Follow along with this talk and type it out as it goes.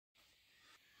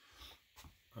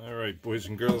All right, boys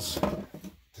and girls,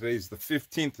 today's the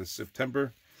 15th of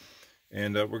September,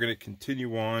 and we're going to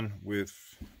continue on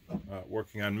with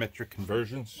working on metric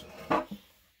conversions.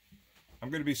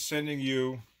 I'm going to be sending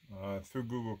you through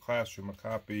Google Classroom a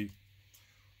copy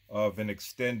of an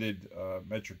extended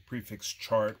metric prefix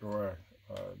chart, or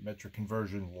a metric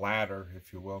conversion ladder,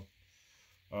 if you will.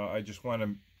 I just want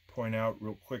to point out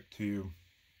real quick to you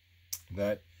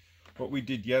that what we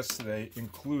did yesterday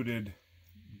included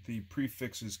the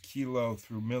prefixes kilo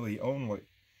through milli only,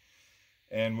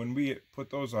 and when we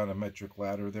put those on a metric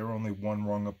ladder, they're only one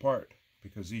rung apart,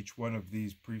 because each one of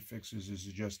these prefixes is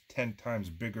just 10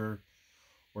 times bigger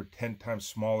or 10 times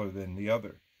smaller than the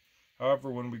other.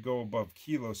 However, when we go above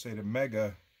kilo, say to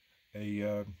mega,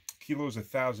 a kilo is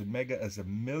 1,000, mega is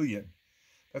 1,000,000.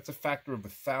 That's a factor of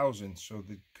 1,000. So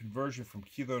the conversion from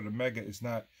kilo to mega is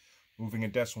not moving a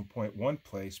decimal point one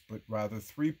place, but rather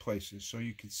 3 places. So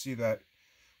you can see that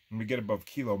when we get above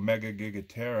kilo, mega, giga,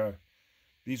 tera,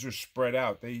 these are spread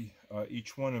out. They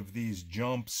each one of these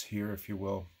jumps here, if you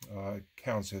will,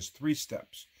 counts as 3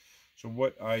 steps. So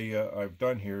what I've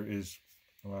done here is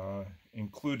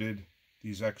included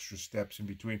these extra steps in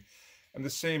between, and the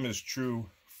same is true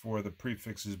for the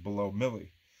prefixes below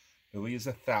milli. Milli is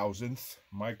 1,000th,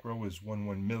 micro is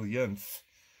 1/1,000,000th.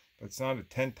 That's not a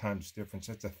 10 times difference,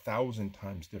 that's 1,000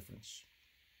 times difference.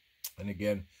 And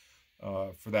again,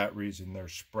 for that reason, they're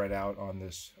spread out on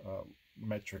this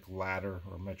metric ladder,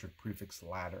 or metric prefix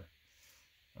ladder.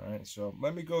 All right, so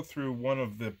let me go through one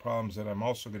of the problems that I'm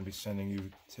also going to be sending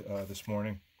you this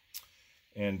morning,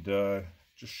 and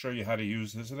just show you how to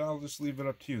use this, and I'll just leave it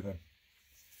up to you then.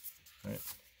 All right.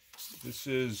 This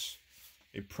is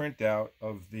a printout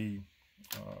of the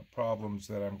problems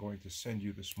that I'm going to send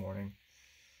you this morning,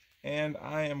 and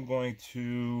I am going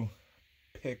to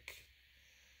pick,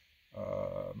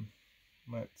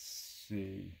 let's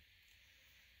see,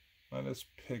 let us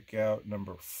pick out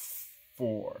number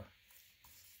 4.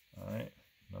 All right,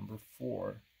 number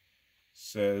 4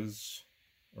 says,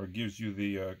 or gives you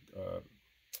the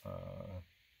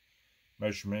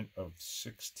measurement of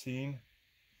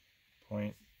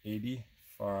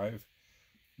 16.85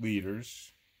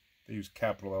 liters. They use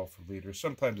capital L for liters.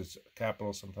 Sometimes it's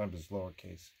capital, sometimes it's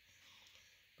lowercase.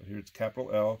 But here it's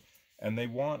capital L, and they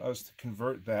want us to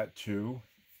convert that to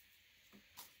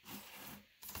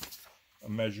a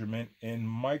measurement in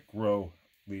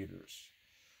microliters.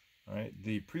 All right,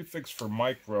 the prefix for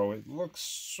micro, it looks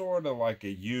sort of like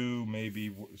a U,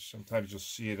 maybe sometimes you'll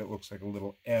see it, it looks like a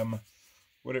little M.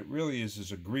 What it really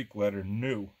is a Greek letter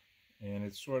nu, and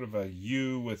it's sort of a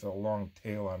U with a long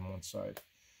tail on one side.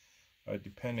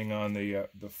 Depending on the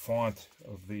font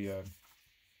of the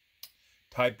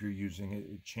type you're using,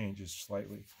 it changes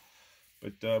slightly.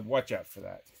 But watch out for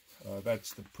that.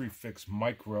 That's the prefix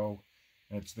micro,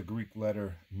 and it's the Greek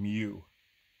letter mu.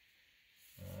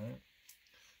 All right.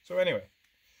 So anyway,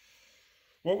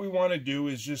 what we want to do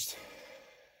is just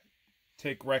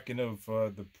take reckon of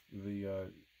the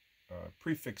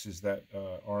prefixes that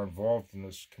are involved in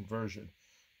this conversion.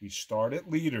 We start at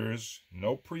liters,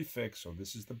 no prefix, so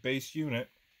this is the base unit.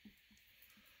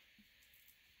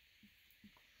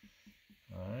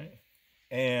 All right,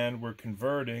 and we're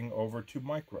converting over to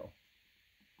micro.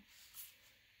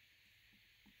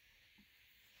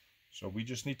 So we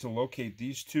just need to locate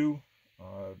these two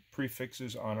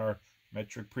prefixes on our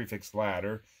metric prefix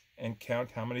ladder and count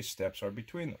how many steps are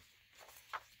between them.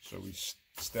 So we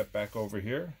step back over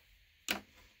here.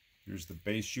 Here's the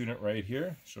base unit right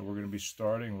here. So we're going to be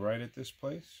starting right at this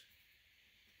place,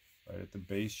 right at the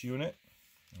base unit.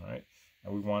 All right,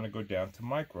 and we want to go down to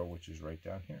micro, which is right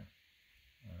down here.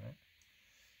 All right.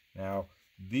 Now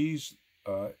these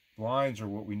lines are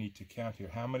what we need to count here.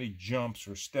 How many jumps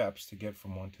or steps to get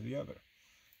from one to the other?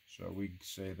 So we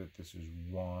say that this is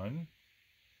 1,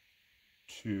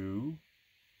 2,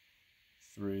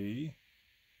 3,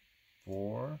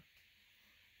 4,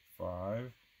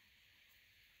 5,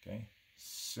 okay,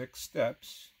 6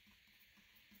 steps.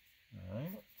 All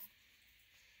right.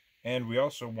 And we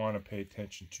also want to pay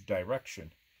attention to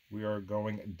direction. We are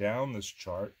going down this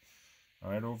chart.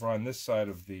 All right, over on this side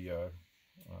of the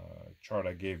chart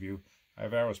I gave you, I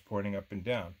have arrows pointing up and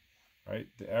down. Right,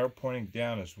 the arrow pointing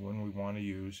down is when we want to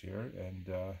use here, and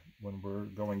when we're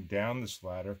going down this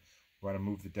ladder, we want to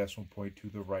move the decimal point to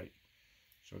the right.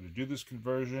 So to do this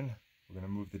conversion, we're going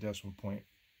to move the decimal point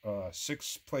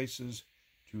 6 places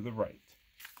to the right.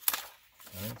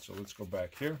 All right, so let's go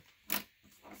back here.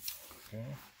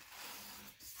 Okay.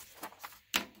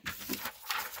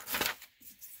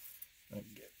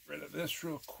 Get rid of this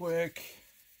real quick.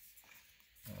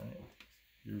 All right,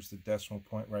 here's the decimal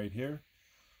point right here.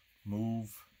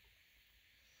 Move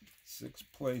 6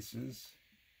 places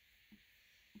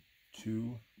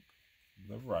to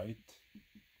the right,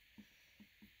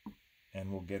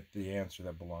 and we'll get the answer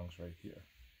that belongs right here.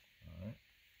 All right.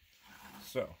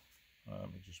 So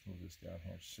let me just move this down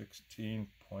here.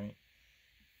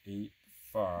 16.85.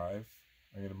 I'm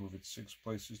going to move it 6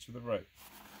 places to the right.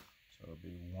 So it'll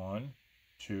be 1,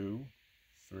 2,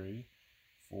 3,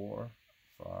 4,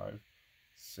 5,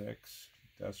 6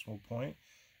 decimal point.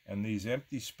 And these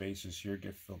empty spaces here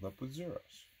get filled up with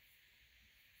zeros.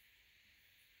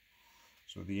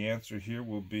 So the answer here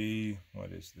will be,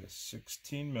 what is this?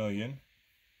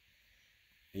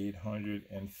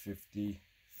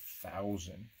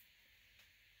 16,850,000.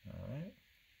 All right.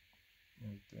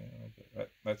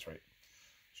 That's right.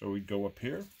 So we go up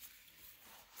here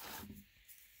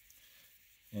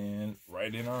and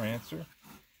write in our answer,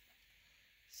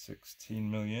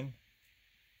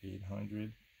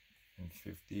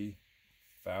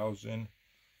 16,850,000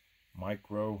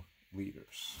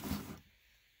 microliters.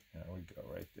 There we go,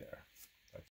 right there.